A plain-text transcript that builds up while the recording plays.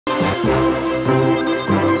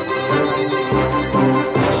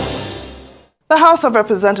The House of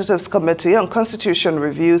Representatives Committee on Constitution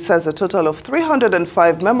Review says a total of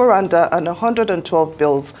 305 memoranda and 112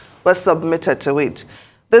 bills were submitted to it.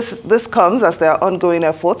 This comes as there are ongoing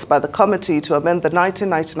efforts by the committee to amend the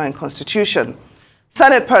 1999 Constitution.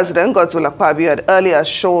 Senate President Godswill Akpabio had earlier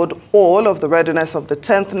assured all of the readiness of the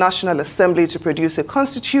 10th National Assembly to produce a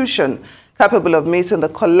constitution capable of meeting the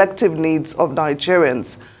collective needs of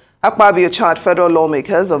Nigerians. Akpabio charged federal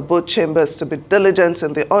lawmakers of both chambers to be diligent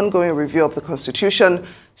in the ongoing review of the Constitution,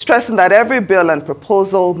 stressing that every bill and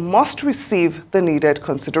proposal must receive the needed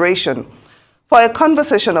consideration. For a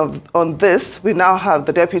conversation on this, we now have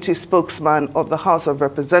the Deputy Spokesman of the House of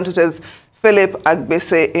Representatives, Philip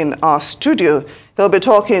Agbese, in our studio. He'll be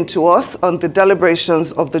talking to us on the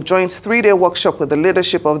deliberations of the joint three-day workshop with the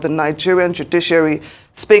leadership of the Nigerian judiciary,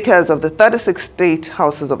 speakers of the 36 state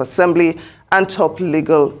houses of assembly, and top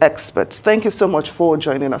legal experts. Thank you so much for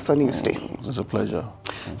joining us on Newsday. It's a pleasure.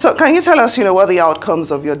 So can you tell us, what the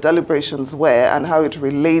outcomes of your deliberations were and how it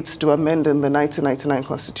relates to amending the 1999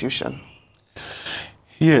 Constitution?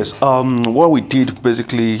 Yes, what we did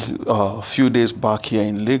basically a few days back here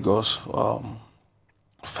in Lagos,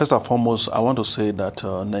 first and foremost, I want to say that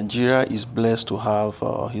Nigeria is blessed to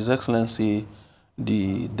have His Excellency,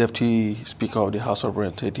 the Deputy Speaker of the House of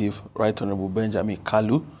Representatives, Right Honorable Benjamin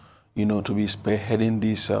Kalu, to be spearheading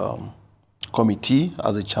this committee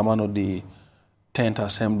as the chairman of the 10th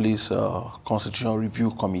Assembly's Constitutional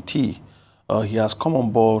Review Committee. He has come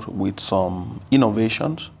on board with some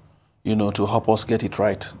innovations, to help us get it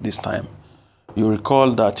right this time. You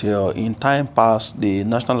recall that in time past, the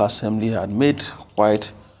National Assembly had made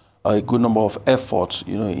quite a good number of efforts,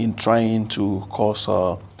 in trying to cause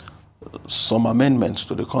some amendments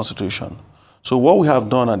to the Constitution. So what we have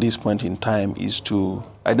done at this point in time is to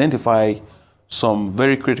identify some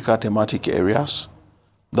very critical thematic areas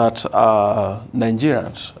that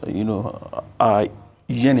Nigerians, are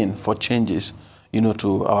yearning for changes,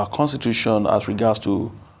 to our Constitution as regards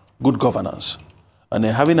to good governance. And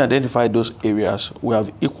then having identified those areas, we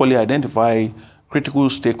have equally identified critical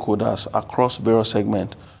stakeholders across various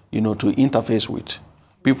segments, to interface with.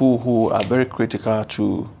 People who are very critical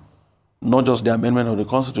to not just the amendment of the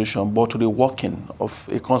Constitution, but to the working of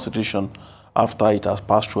a Constitution after it has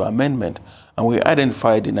passed through amendment. And we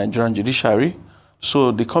identified the Nigerian judiciary.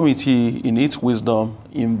 So the committee, in its wisdom,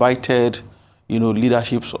 invited,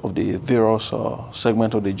 leaderships of the various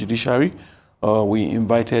segments of the judiciary. We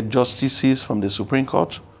invited justices from the Supreme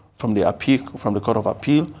Court, from the Court of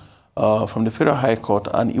Appeal, from the Federal High Court,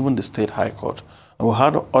 and even the State High Court. And we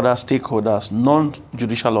had other stakeholders,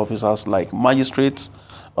 non-judicial officers like magistrates,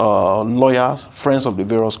 lawyers, friends of the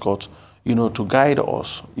various courts, to guide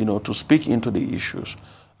us, to speak into the issues.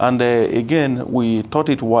 And again, we thought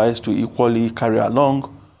it wise to equally carry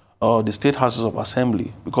along the state houses of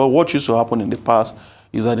assembly, because what used to happen in the past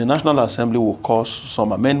is that the National Assembly will cause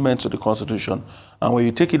some amendments to the Constitution, and when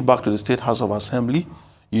you take it back to the State House of Assembly,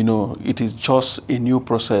 it is just a new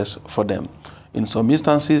process for them. In some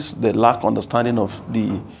instances, they lack understanding of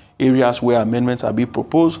the areas where amendments are being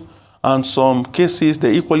proposed, and some cases,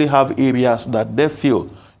 they equally have areas that they feel,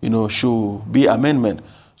 should be amendment.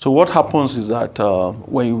 So what happens is that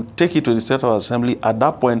when you take it to the State House of Assembly, at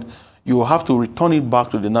that point, you have to return it back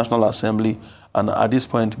to the National Assembly, and at this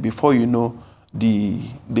point, before you know, the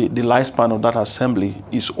lifespan of that assembly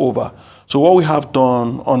is over. So what we have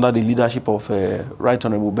done under the leadership of Right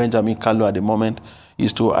Honorable Benjamin Kalu at the moment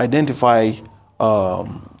is to identify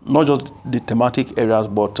not just the thematic areas,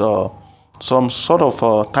 but some sort of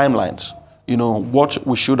timelines, what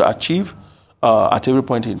we should achieve at every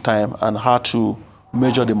point in time and how to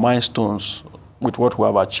measure the milestones with what we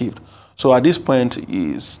have achieved. So at this point,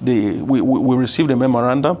 we received a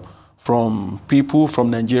memorandum from people, from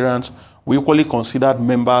Nigerians. We equally considered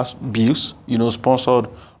members' bills, sponsored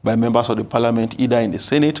by members of the parliament, either in the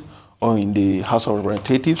Senate or in the House of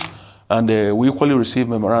Representatives. And we equally received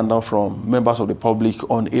memoranda from members of the public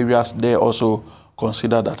on areas they also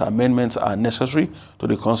consider that amendments are necessary to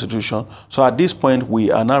the Constitution. So at this point,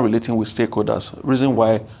 we are now relating with stakeholders, reason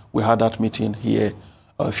why we had that meeting here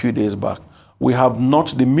a few days back.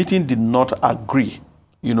 The meeting did not agree,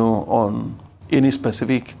 on any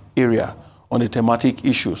specific area on the thematic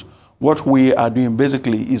issues. What we are doing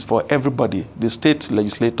basically is for everybody, the state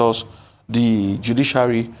legislators, the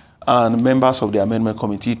judiciary, and members of the amendment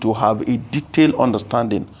committee to have a detailed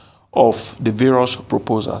understanding of the various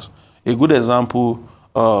proposals. A good example,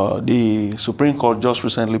 the Supreme Court just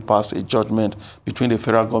recently passed a judgment between the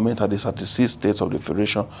federal government and the 36 states of the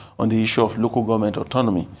Federation on the issue of local government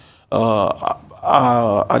autonomy.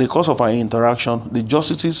 At the course of our interaction, the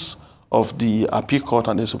justices of the Appeal Court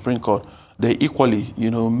and the Supreme Court, they equally,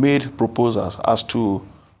 made proposals as to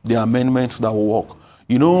the amendments that will work.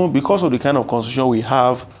 Because of the kind of constitution we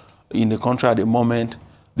have in the country at the moment,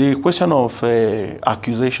 the question of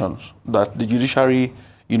accusations that the judiciary,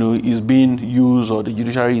 is being used or the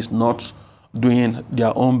judiciary is not doing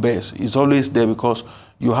their own best is always there, because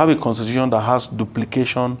you have a constitution that has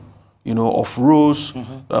duplication, of rules,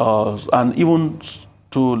 and even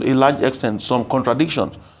to a large extent some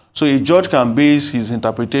contradictions. So a judge can base his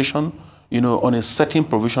interpretation, on a certain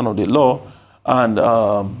provision of the law, and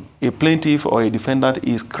a plaintiff or a defendant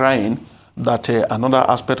is crying that another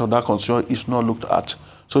aspect of that constitution is not looked at.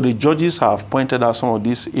 So the judges have pointed out some of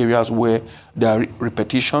these areas where there are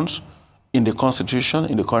repetitions in the Constitution,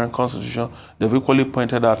 in the current Constitution. They've equally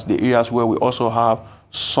pointed out the areas where we also have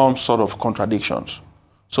some sort of contradictions.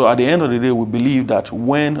 So at the end of the day, we believe that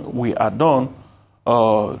when we are done,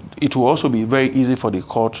 it will also be very easy for the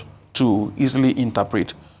court to easily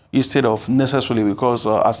interpret, instead of necessarily, because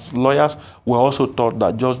as lawyers, we're also taught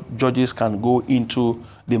that judges can go into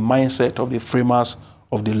the mindset of the framers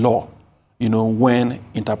of the law, when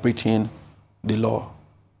interpreting the law.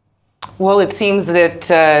 Well, it seems that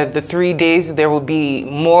the 3 days, there will be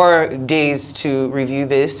more days to review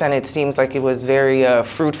this, and it seems like it was very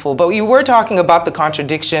fruitful. But you were talking about the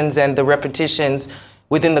contradictions and the repetitions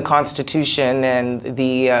within the Constitution and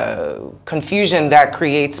the confusion that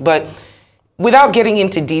creates. But without getting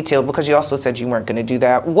into detail, because you also said you weren't going to do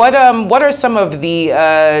that, what are some of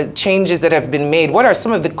the changes that have been made? What are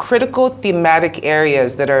some of the critical thematic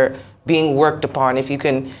areas that are being worked upon, if you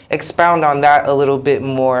can expound on that a little bit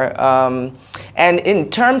more? And in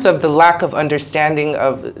terms of the lack of understanding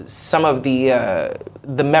of some of the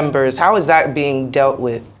members, how is that being dealt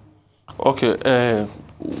with? Okay,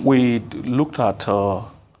 we looked at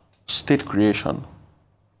state creation.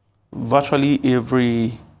 Virtually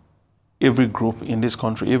every group in this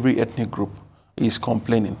country, every ethnic group is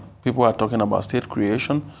complaining. People are talking about state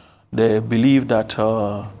creation. They believe that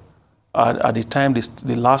at the time,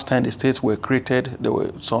 the last time the states were created, there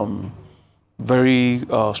were some very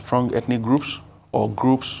strong ethnic groups, or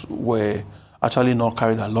groups were actually not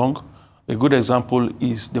carried along. A good example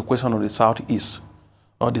is the question of the Southeast.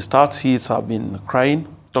 The Southeast have been crying,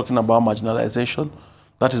 talking about marginalization.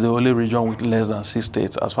 That is the only region with less than 6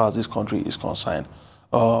 states as far as this country is concerned.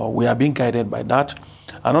 We are being guided by that.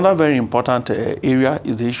 Another very important area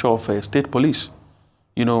is the issue of state police.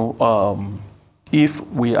 If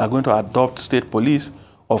we are going to adopt state police,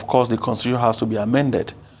 of course, the Constitution has to be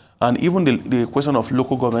amended. And even the question of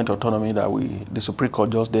local government autonomy that the Supreme Court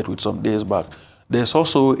just dealt with some days back, there's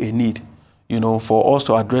also a need, for us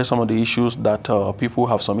to address some of the issues that people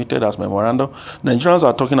have submitted as memorandum. Nigerians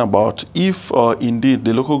are talking about if indeed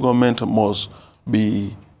the local government must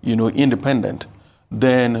be, independent,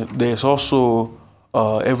 then there's also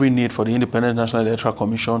every need for the Independent National Electoral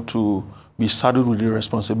Commission to be saddled with the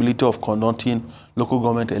responsibility of conducting local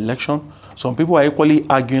government election. Some people are equally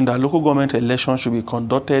arguing that local government elections should be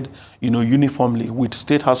conducted, uniformly with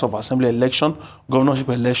State House of Assembly election, governorship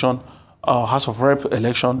election, House of Rep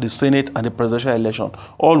election, the Senate, and the presidential election,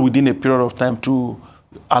 all within a period of time to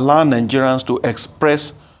allow Nigerians to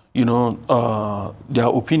express, their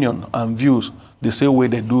opinion and views the same way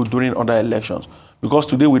they do during other elections. Because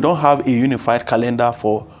today we don't have a unified calendar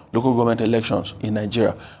for local government elections in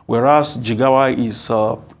Nigeria. Whereas Jigawa is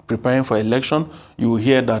preparing for election, you will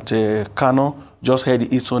hear that Kano just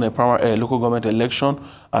had its own primary local government election.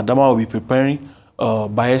 Adama will be preparing.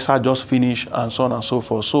 Bayelsa just finished, and so on and so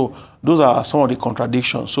forth. So those are some of the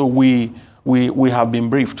contradictions. So we have been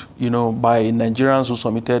briefed, by Nigerians who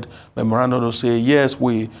submitted memorandum to say, yes,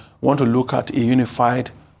 we want to look at a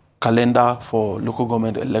unified calendar for local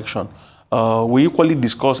government election. We equally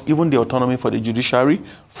discuss even the autonomy for the judiciary,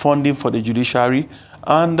 funding for the judiciary,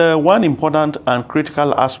 and one important and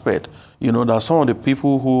critical aspect, that some of the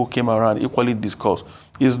people who came around equally discussed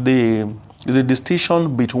is the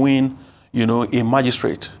distinction between, a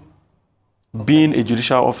magistrate being a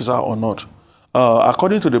judicial officer or not.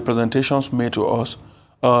 According to the presentations made to us,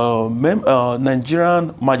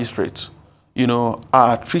 Nigerian magistrates,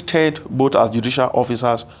 are treated both as judicial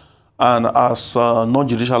officers and as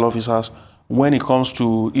non-judicial officers when it comes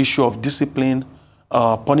to issue of discipline,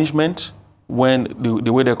 punishment, when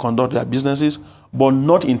the way they conduct their businesses, but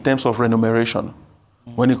not in terms of remuneration.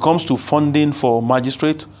 When it comes to funding for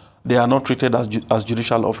magistrates, they are not treated as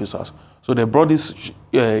judicial officers. So they brought this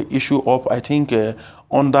issue up, I think,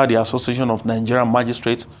 under the Association of Nigerian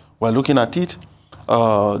Magistrates. We're looking at it.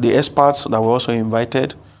 The experts that were also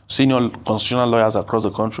invited, senior constitutional lawyers across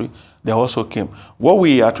the country, they also came. What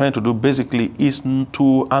we are trying to do basically is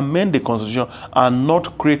to amend the Constitution and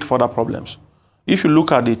not create further problems. If you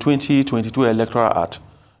look at the 2022 Electoral Act,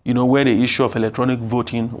 where the issue of electronic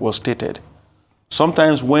voting was stated,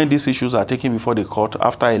 sometimes when these issues are taken before the court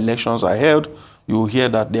after elections are held, you will hear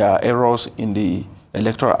that there are errors in the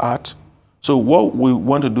Electoral Act. So what we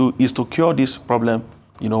want to do is to cure this problem,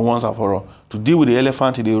 once and for all, to deal with the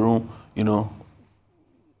elephant in the room,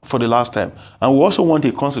 for the last time. And we also want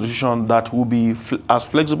a constitution that will be as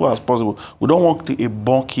flexible as possible. We don't want a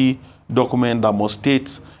bulky document that must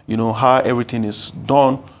state, how everything is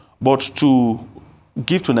done, but to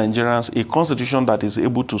give to Nigerians a constitution that is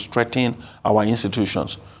able to strengthen our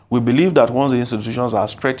institutions. We believe that once the institutions are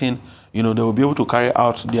strengthened, they will be able to carry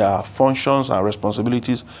out their functions and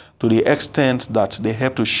responsibilities to the extent that they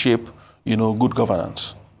help to shape, good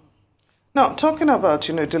governance. Now, talking about,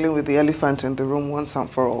 dealing with the elephant in the room once and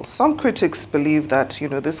for all, some critics believe that,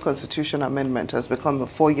 this constitution amendment has become a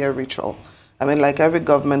 4-year ritual. I mean, like every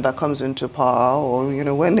government that comes into power or,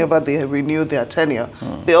 whenever they renew their tenure,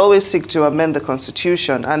 they always seek to amend the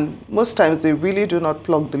constitution. And most times they really do not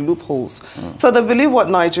plug the loopholes. So they believe what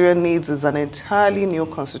Nigeria needs is an entirely new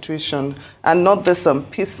constitution and not this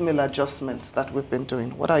piecemeal adjustments that we've been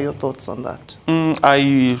doing. What are your thoughts on that?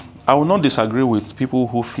 I will not disagree with people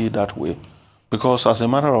who feel that way, because as a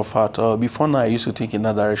matter of fact, before now I used to think in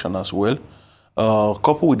that direction as well,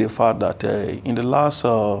 coupled with the fact that in the last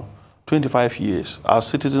 25 years, as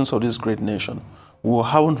citizens of this great nation, we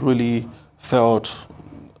haven't really felt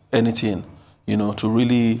anything, to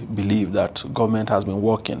really believe that government has been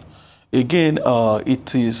working. Again,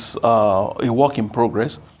 it is a work in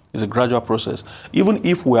progress. It's a gradual process. Even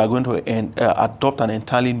if we are going to adopt an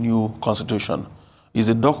entirely new constitution, is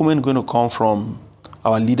the document going to come from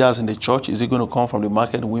our leaders in the church? Is it going to come from the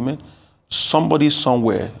market women? Somebody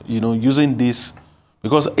somewhere, using this,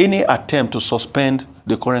 because any attempt to suspend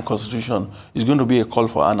the current constitution is going to be a call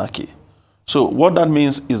for anarchy. So what that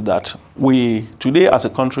means is that today as a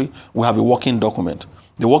country, we have a working document.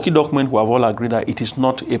 The working document, we have all agreed that it is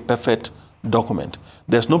not a perfect document.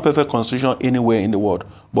 There's no perfect constitution anywhere in the world.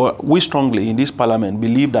 But we strongly in this parliament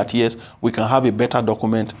believe that yes, we can have a better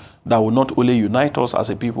document that will not only unite us as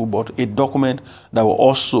a people, but a document that will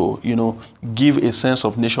also, give a sense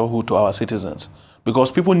of nationhood to our citizens.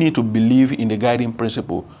 Because people need to believe in the guiding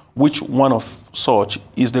principle, which one of such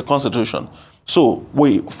is the Constitution. So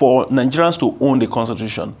for Nigerians to own the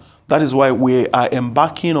Constitution, that is why we are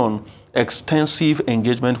embarking on extensive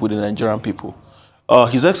engagement with the Nigerian people.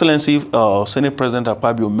 His Excellency, Senate President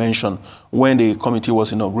Akpabio mentioned when the committee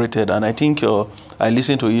was inaugurated, and I think I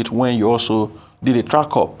listened to it when you also did a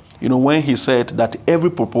track-up, when he said that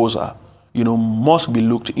every proposal, must be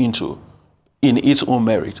looked into in its own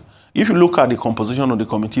merit. If you look at the composition of the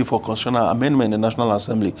Committee for Constitutional Amendment in the National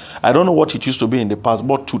Assembly, I don't know what it used to be in the past,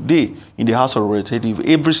 but today in the House of Representatives,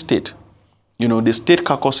 every state, the state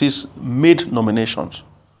caucuses made nominations.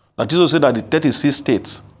 That is to say that the 36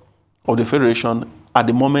 states of the Federation at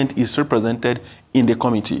the moment is represented in the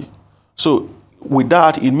committee. So with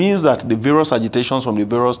that, it means that the various agitations from the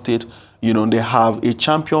various states, they have a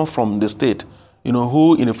champion from the state,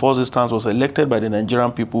 who in the first instance was elected by the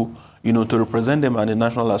Nigerian people, to represent them at the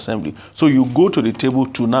National Assembly. So you go to the table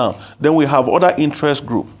to now. Then we have other interest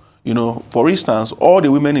groups. For instance, all the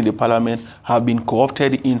women in the parliament have been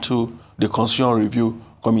co-opted into the Constitutional Review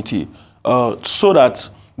Committee, so that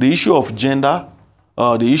the issue of gender,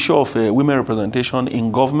 the issue of women representation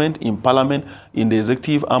in government, in parliament, in the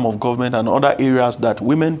executive arm of government, and other areas that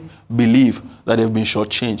women believe that they've been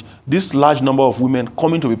shortchanged. This large number of women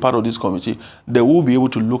coming to be part of this committee, they will be able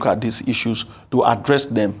to look at these issues to address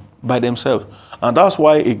them by themselves. And that's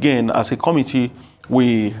why, again, as a committee,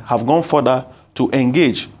 we have gone further to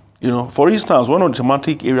engage. For instance, one of the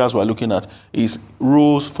thematic areas we're looking at is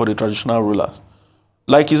rules for the traditional rulers.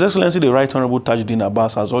 Like His Excellency the Right Honorable Tajuddin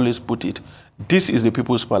Abbas has always put it, this is the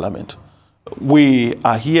People's Parliament. We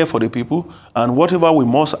are here for the people, and whatever we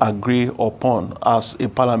must agree upon as a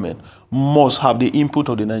parliament must have the input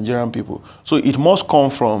of the Nigerian people. So it must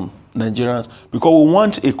come from Nigerians, because we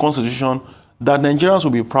want a constitution that Nigerians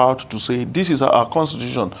will be proud to say, this is our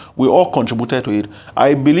constitution. We all contributed to it.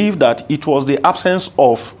 I believe that it was the absence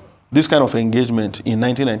of this kind of engagement in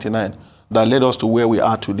 1999 that led us to where we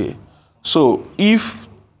are today. So if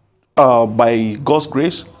by God's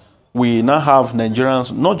grace, we now have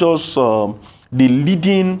Nigerians, not just the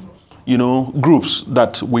leading, groups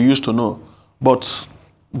that we used to know, but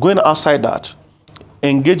going outside that,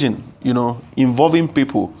 engaging, involving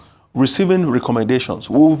people, receiving recommendations.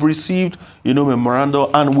 We've received, memoranda,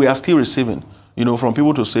 and we are still receiving, from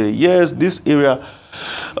people to say, yes, this area,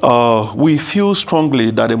 we feel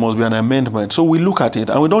strongly that there must be an amendment. So we look at it,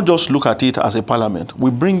 and we don't just look at it as a parliament.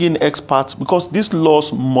 We bring in experts, because these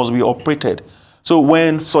laws must be operated. So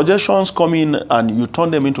when suggestions come in and you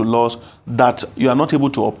turn them into laws that you are not able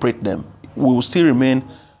to operate them, we will still remain,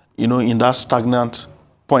 in that stagnant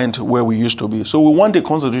point where we used to be. So we want a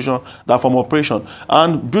constitution that from operation.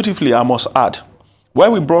 And beautifully, I must add, why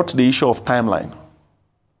we brought the issue of timeline.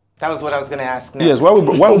 That was what I was going to ask next. Yes, why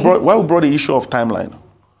we brought the issue of timeline.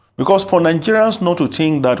 Because for Nigerians not to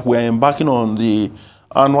think that we're embarking on the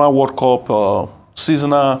annual World Cup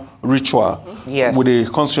seasonal ritual with a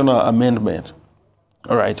constitutional amendment,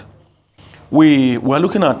 all right, we were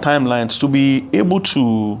looking at timelines to be able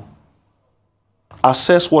to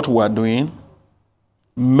assess what we are doing,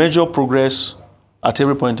 measure progress at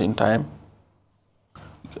every point in time,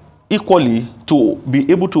 equally to be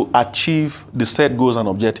able to achieve the set goals and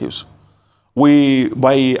objectives.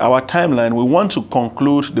 By our timeline, we want to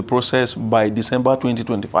conclude the process by December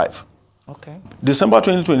 2025. Okay. December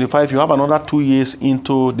 2025, you have another 2 years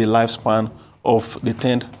into the lifespan of the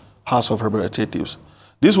 10th House of Representatives.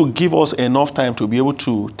 This will give us enough time to be able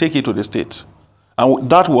to take it to the states. And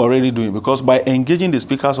that we're already doing, because by engaging the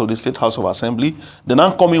speakers of the State House of Assembly, they're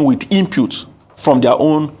now coming with inputs from their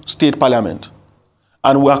own state parliament.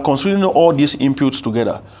 And we are considering all these inputs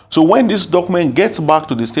together. So when this document gets back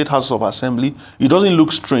to the State House of Assembly, it doesn't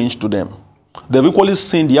look strange to them. They've equally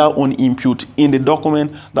seen their own input in the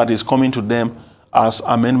document that is coming to them as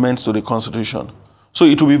amendments to the Constitution. So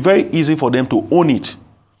it will be very easy for them to own it.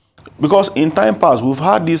 Because in time past, we've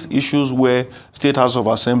had these issues where State House of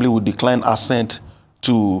Assembly would decline assent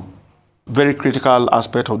to very critical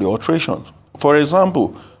aspect of the alterations. For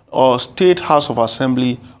example, State House of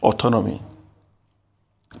Assembly autonomy.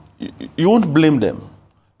 You won't blame them,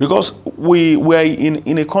 because we're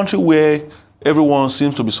in a country where everyone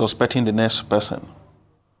seems to be suspecting the next person.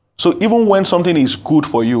 So even when something is good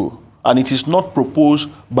for you and it is not proposed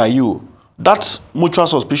by you, that mutual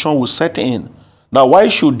suspicion will set in. Now, why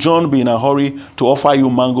should John be in a hurry to offer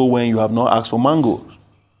you mango when you have not asked for mango?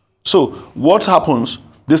 So what happens?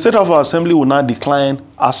 The State House of Assembly will now decline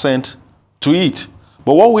assent to it.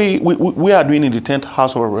 But what we are doing in the 10th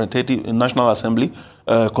House of Representatives in National Assembly,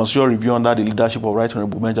 constitutional review under the leadership of Right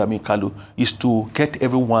Honorable Benjamin Kalu, is to get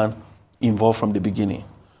everyone involved from the beginning.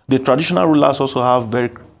 The traditional rulers also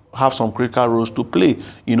have some critical roles to play,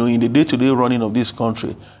 in the day-to-day running of this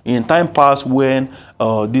country. In time past, when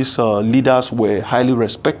these leaders were highly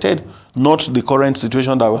respected, not the current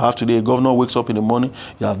situation that we have today. A governor wakes up in the morning,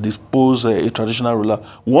 you have disposed a traditional ruler.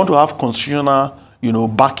 We want to have constitutional,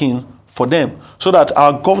 backing for them, so that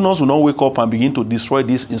our governors will not wake up and begin to destroy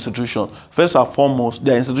these institutions. First and foremost,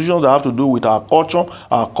 they are institutions that have to do with our culture,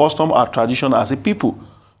 our custom, our tradition as a people.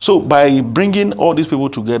 So by bringing all these people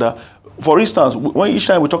together, for instance, when each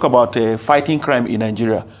time we talk about fighting crime in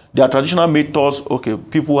Nigeria, there are traditional methods,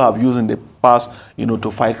 people have used in the past,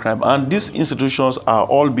 to fight crime. And these institutions are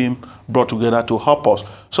all being brought together to help us.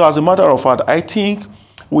 So as a matter of fact, I think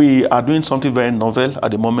we are doing something very novel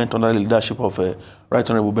at the moment under the leadership of Right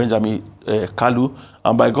Honorable Benjamin Kalu.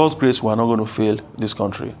 And by God's grace, we are not going to fail this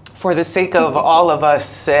country. For the sake of all of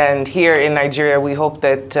us and here in Nigeria, we hope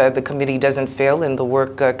that the committee doesn't fail and the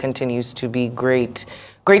work continues to be great.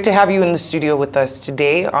 Great to have you in the studio with us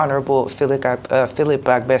today, Honorable Philip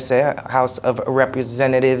Agbese, House of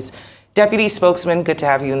Representatives. Deputy Spokesman, good to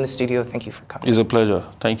have you in the studio. Thank you for coming. It's a pleasure.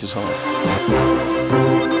 Thank you so much.